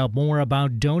find out more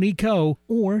about Doney Co.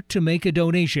 or to make a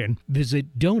donation,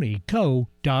 visit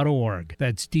doneyco.org.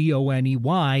 That's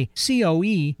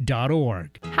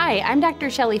DONEYCOE.org. Hi, I'm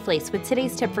Dr. Shelley Flace with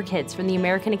today's tip for kids from the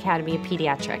American Academy of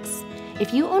Pediatrics.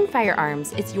 If you own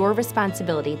firearms, it's your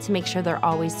responsibility to make sure they're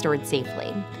always stored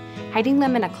safely. Hiding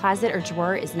them in a closet or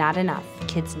drawer is not enough.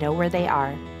 Kids know where they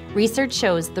are. Research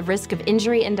shows the risk of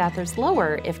injury and death is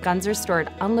lower if guns are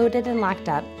stored unloaded and locked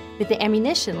up, with the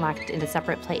ammunition locked in a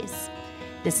separate place.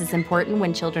 This is important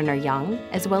when children are young,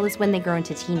 as well as when they grow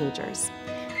into teenagers.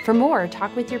 For more,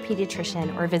 talk with your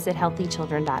pediatrician or visit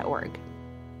healthychildren.org.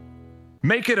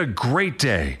 Make it a great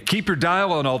day. Keep your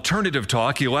dial on Alternative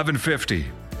Talk 1150.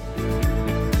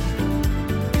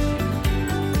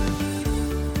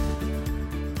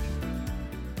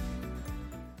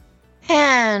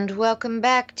 And welcome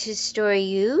back to Story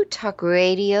U Talk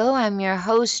Radio. I'm your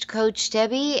host, Coach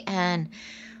Debbie, and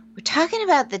we're talking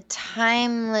about the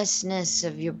timelessness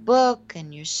of your book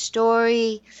and your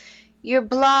story, your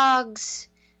blogs,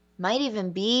 might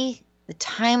even be the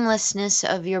timelessness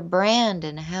of your brand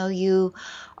and how you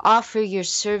offer your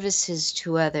services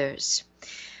to others.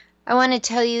 I want to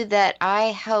tell you that I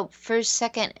help first,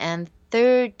 second, and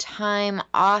third time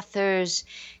authors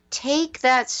take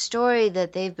that story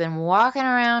that they've been walking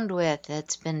around with,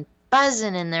 that's been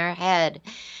buzzing in their head,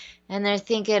 and they're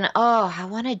thinking, oh, I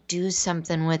want to do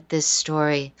something with this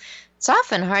story. It's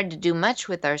often hard to do much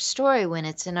with our story when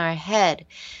it's in our head.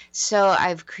 So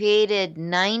I've created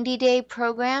 90-day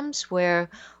programs where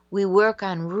we work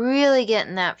on really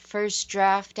getting that first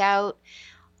draft out,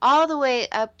 all the way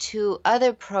up to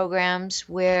other programs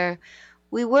where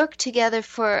we work together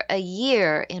for a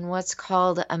year in what's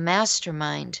called a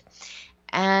mastermind.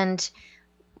 And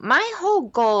my whole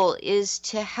goal is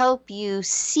to help you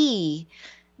see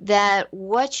that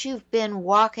what you've been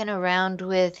walking around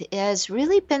with has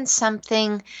really been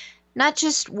something not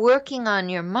just working on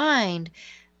your mind,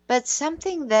 but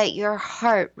something that your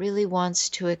heart really wants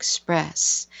to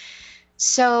express.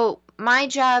 So my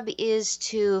job is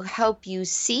to help you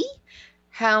see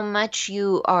how much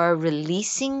you are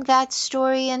releasing that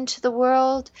story into the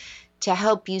world, to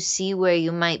help you see where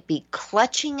you might be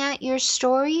clutching at your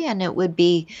story and it would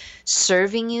be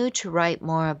serving you to write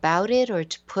more about it or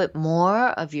to put more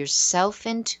of yourself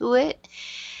into it.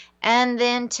 And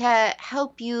then to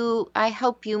help you, I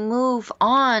help you move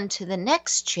on to the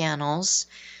next channels,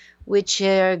 which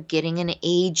are getting an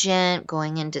agent,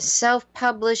 going into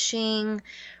self-publishing,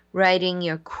 writing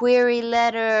your query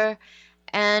letter,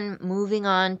 and moving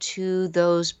on to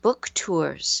those book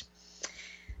tours.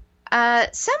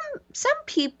 Some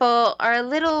people are a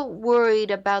little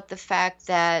worried about the fact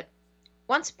that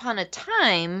once upon a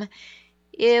time,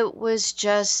 it was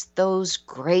just those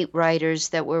great writers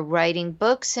that were writing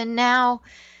books, and now,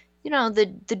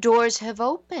 the doors have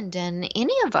opened and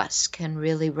any of us can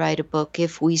really write a book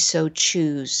if we so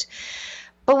choose.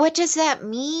 But what does that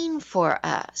mean for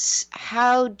us?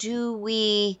 How do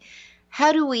we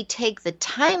take the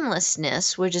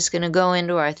timelessness? We're just going to go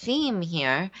into our theme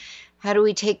here. How do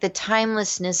we take the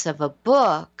timelessness of a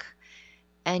book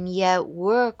and yet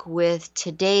work with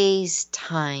today's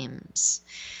times?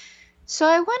 So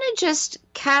I want to just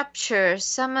capture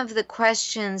some of the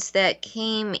questions that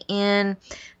came in.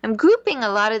 I'm grouping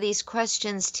a lot of these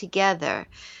questions together.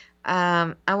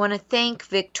 I want to thank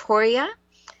Victoria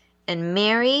and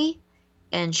Mary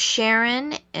and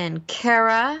Sharon and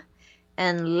Kara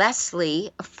and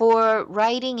Leslie for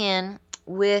writing in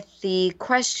with the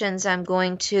questions. Some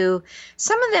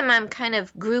of them I'm kind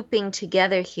of grouping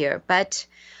together here, but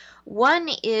one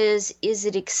is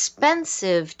it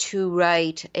expensive to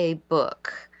write a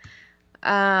book?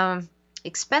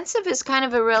 Expensive is kind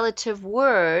of a relative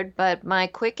word, but my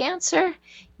quick answer,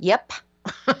 yep,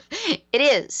 it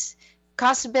is.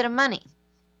 Costs a bit of money.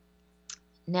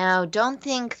 Now, don't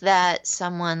think that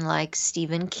someone like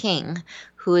Stephen King,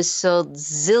 who has sold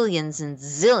zillions and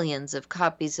zillions of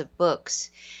copies of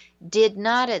books, did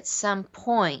not at some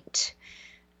point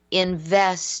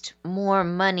invest more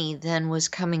money than was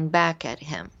coming back at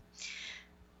him.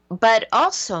 But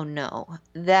also know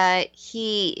that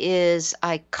he is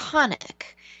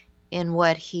iconic in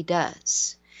what he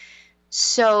does.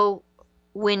 So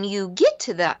when you get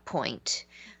to that point,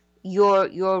 your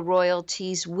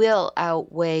royalties will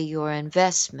outweigh your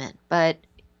investment. But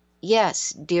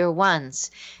yes, dear ones,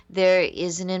 there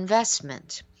is an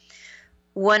investment.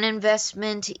 One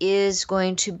investment is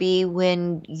going to be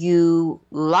when you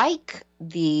like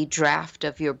the draft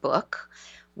of your book,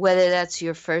 whether that's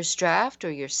your first draft or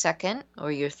your second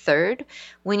or your third.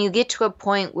 When you get to a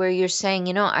point where you're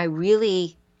saying, I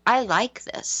like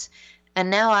this,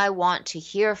 and now I want to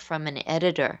hear from an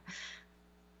editor,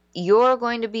 you're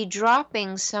going to be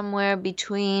dropping somewhere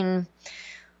between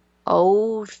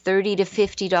 $30 to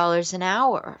 $50 an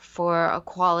hour for a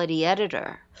quality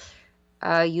editor.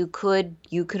 You could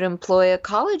employ a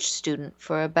college student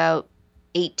for about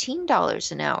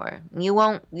 $18 an hour. You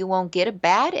won't get a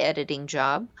bad editing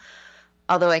job,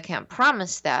 although I can't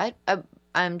promise that.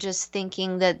 I'm just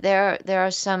thinking that there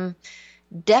are some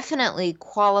definitely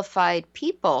qualified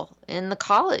people in the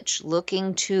college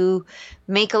looking to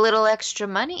make a little extra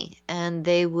money, and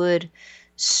they would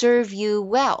serve you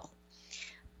well.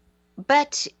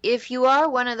 But if you are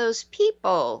one of those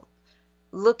people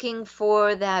looking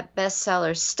for that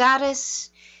bestseller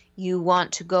status, you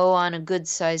want to go on a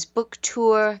good-sized book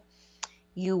tour,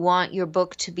 you want your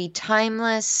book to be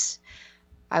timeless,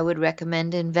 I would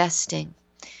recommend investing.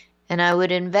 And I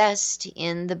would invest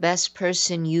in the best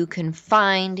person you can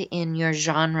find in your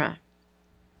genre.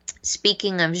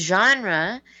 Speaking of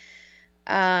genre,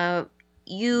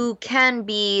 you can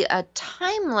be a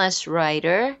timeless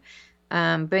writer.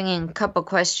 Bringing a couple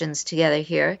questions together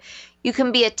here. You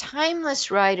can be a timeless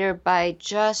writer by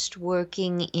just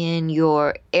working in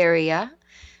your area,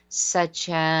 such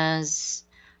as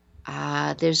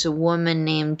there's a woman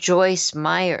named Joyce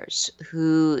Myers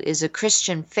who is a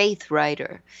Christian faith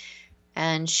writer,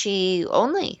 and she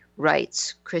only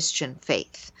writes Christian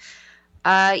faith.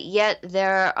 Yet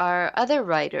there are other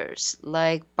writers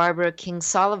like Barbara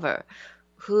Kingsolver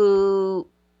who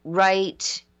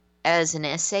write as an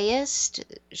essayist.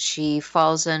 She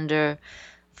falls under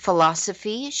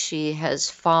philosophy. She has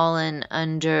fallen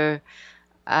under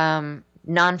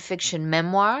nonfiction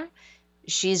memoir.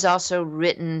 She's also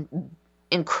written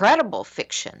incredible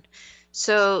fiction.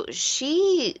 So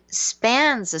she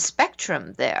spans a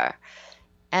spectrum there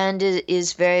and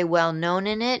is very well known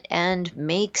in it and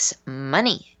makes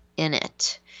money in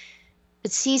it.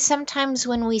 But see, sometimes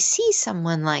when we see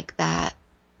someone like that,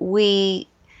 we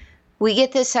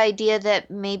get this idea that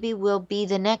maybe we'll be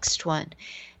the next one.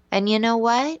 And you know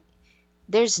what?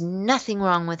 There's nothing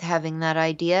wrong with having that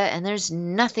idea, and there's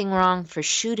nothing wrong for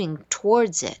shooting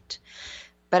towards it.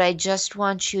 But I just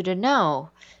want you to know,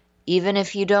 even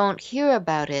if you don't hear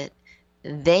about it,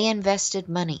 they invested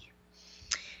money.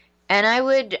 And I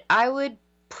would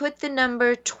put the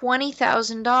number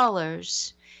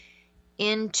 $20,000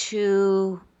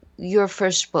 into your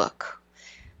first book.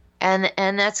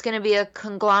 And that's going to be a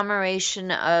conglomeration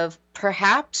of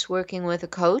perhaps working with a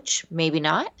coach, maybe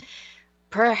not.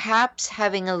 Perhaps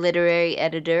having a literary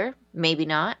editor, maybe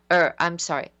not.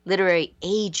 Literary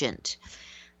agent.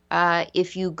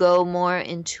 If you go more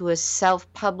into a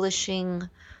self-publishing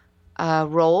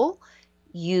role,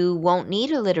 you won't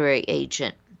need a literary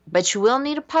agent. But you will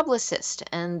need a publicist,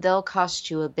 and they'll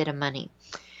cost you a bit of money.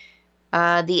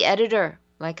 The editor,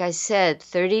 like I said,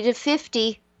 30 to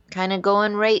 50. Kind of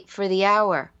going rate for the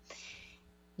hour.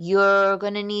 You're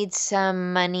going to need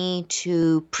some money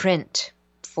to print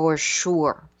for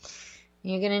sure.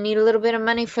 You're going to need a little bit of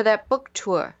money for that book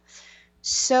tour.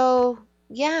 So,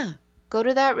 yeah, go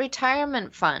to that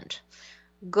retirement fund.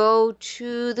 Go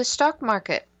to the stock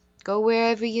market. Go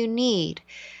wherever you need.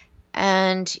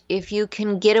 And if you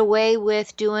can get away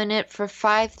with doing it for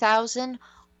 $5,000,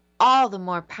 all the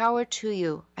more power to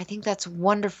you. I think that's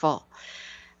wonderful.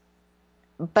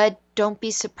 But don't be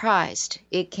surprised.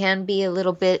 It can be a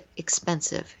little bit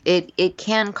expensive. It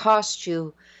can cost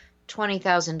you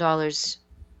 $20,000,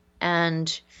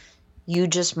 and you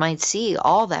just might see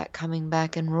all that coming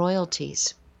back in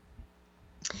royalties.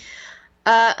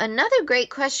 Another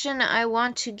great question I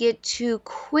want to get to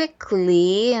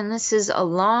quickly, and this is a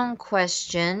long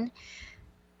question.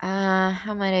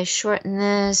 How might I shorten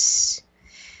this?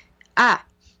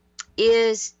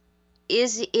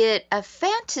 Is it a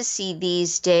fantasy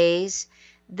these days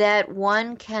that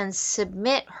one can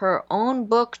submit her own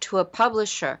book to a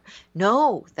publisher?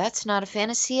 No, that's not a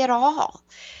fantasy at all.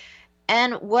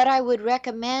 And what I would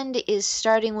recommend is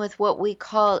starting with what we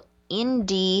call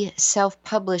indie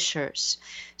self-publishers.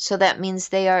 So that means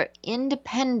they are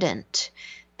independent.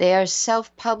 They are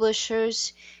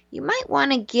self-publishers. You might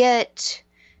want to get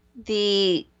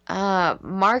the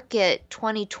Market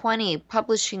 2020,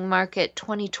 Publishing Market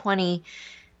 2020,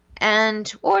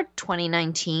 or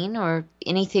 2019, or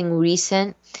anything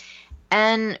recent,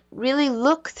 and really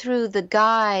look through the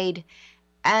guide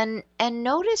and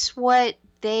notice what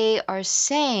they are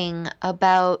saying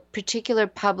about particular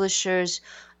publishers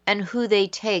and who they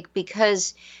take,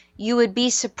 because you would be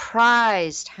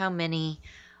surprised how many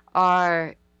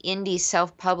are indie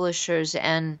self-publishers.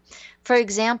 And for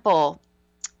example,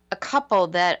 a couple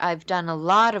that I've done a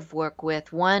lot of work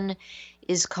with, one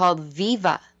is called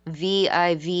Viva,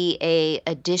 V-I-V-A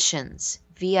Editions,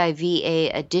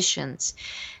 V-I-V-A Editions.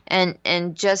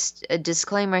 And just a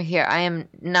disclaimer here, I am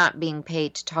not being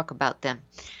paid to talk about them.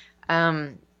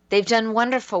 They've done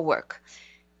wonderful work.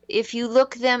 if you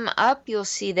look them up, you'll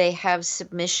see they have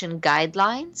submission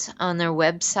guidelines on their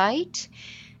website.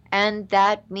 And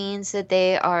that means that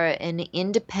they are an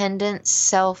independent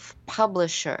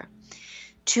self-publisher.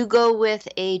 To go with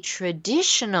a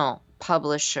traditional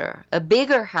publisher, a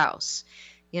bigger house,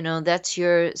 that's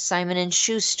your Simon &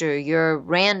 Schuster, your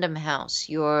Random House,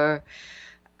 your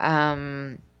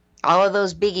all of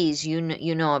those biggies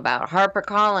you know about,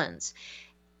 HarperCollins.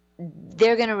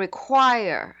 They're going to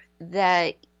require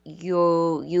that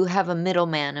you have a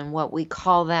middleman, and what we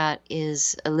call that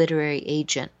is a literary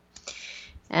agent.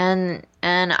 And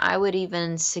I would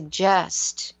even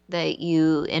suggest that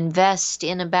you invest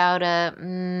in about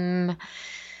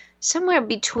somewhere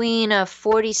between a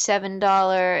 $47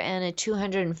 and a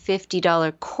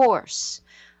 $250 course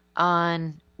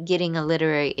on getting a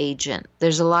literary agent.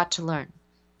 There's a lot to learn.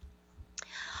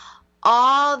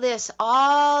 All this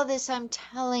I'm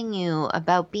telling you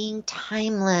about being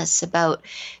timeless, about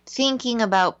thinking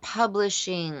about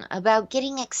publishing, about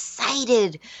getting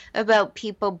excited about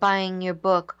people buying your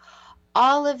book.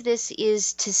 All of this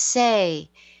is to say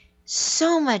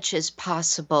so much is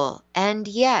possible, and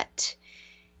yet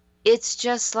it's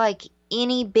just like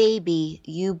any baby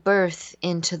you birth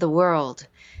into the world.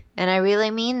 And I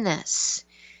really mean this.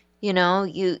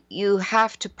 You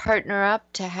have to partner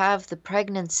up to have the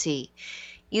pregnancy.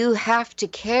 You have to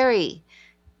carry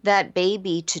that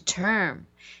baby to term.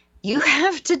 You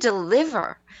have to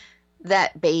deliver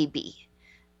that baby.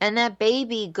 And that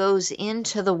baby goes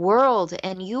into the world,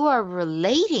 and you are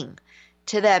relating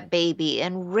to that baby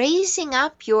and raising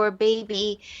up your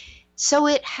baby so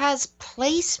it has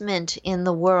placement in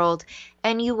the world.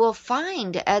 And you will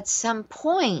find at some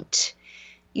point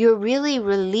you're really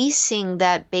releasing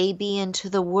that baby into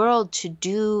the world to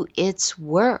do its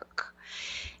work.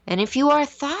 And if you are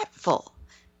thoughtful,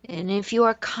 and if you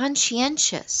are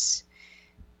conscientious,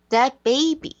 that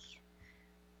baby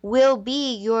will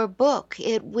be your book.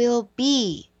 It will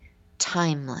be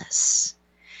timeless.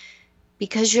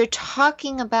 Because you're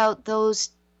talking about those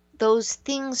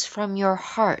things from your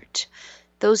heart,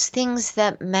 those things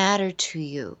that matter to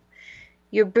you.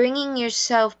 You're bringing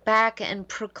yourself back and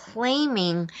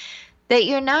proclaiming that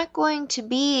you're not going to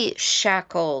be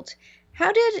shackled.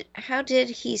 How did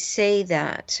he say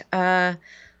that?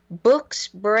 Books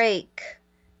break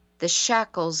the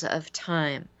shackles of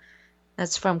time.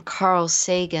 That's from Carl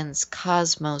Sagan's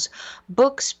Cosmos.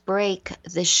 Books break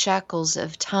the shackles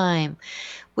of time.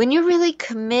 When you're really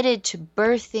committed to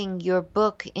birthing your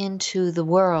book into the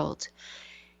world,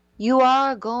 you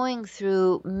are going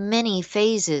through many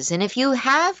phases. And if you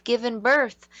have given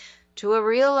birth to a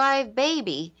real live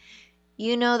baby,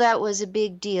 you know that was a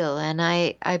big deal. And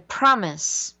I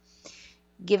promise,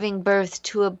 giving birth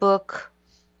to a book,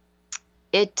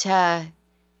 it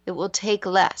will take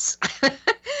less.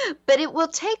 But it will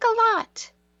take a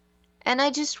lot. And I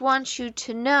just want you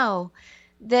to know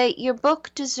that your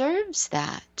book deserves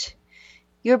that.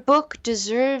 Your book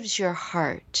deserves your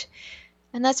heart.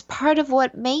 And that's part of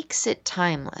what makes it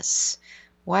timeless.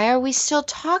 Why are we still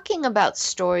talking about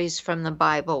stories from the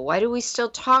Bible? Why do we still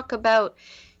talk about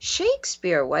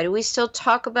Shakespeare? Why do we still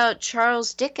talk about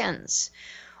Charles Dickens?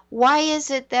 Why is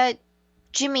it that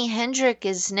Jimi Hendrix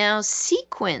is now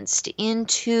sequenced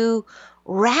into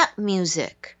rap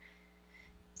music?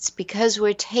 It's because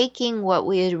we're taking what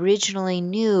we originally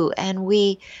knew and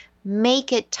we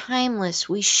make it timeless.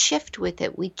 We shift with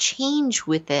it. We change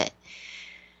with it.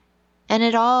 And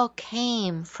it all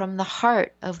came from the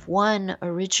heart of one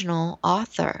original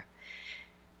author.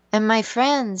 And my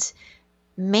friends,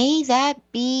 may that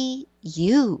be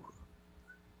you.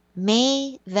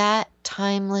 May that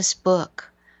timeless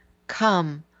book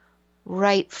come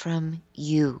right from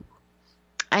you.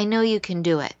 I know you can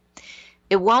do it.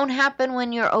 It won't happen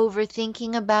when you're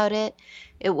overthinking about it.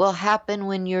 It will happen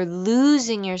when you're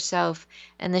losing yourself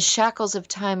and the shackles of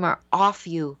time are off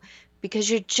you. Because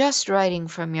you're just writing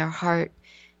from your heart.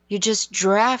 You're just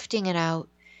drafting it out.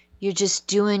 You're just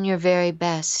doing your very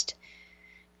best.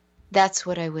 That's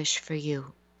what I wish for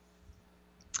you.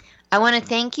 I want to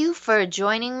thank you for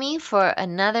joining me for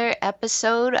another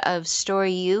episode of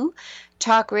Story U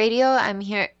Talk Radio. I'm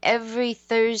here every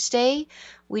Thursday.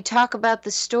 We talk about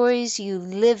the stories you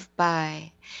live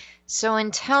by. So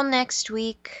until next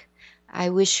week, I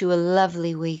wish you a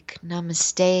lovely week.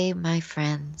 Namaste, my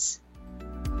friends.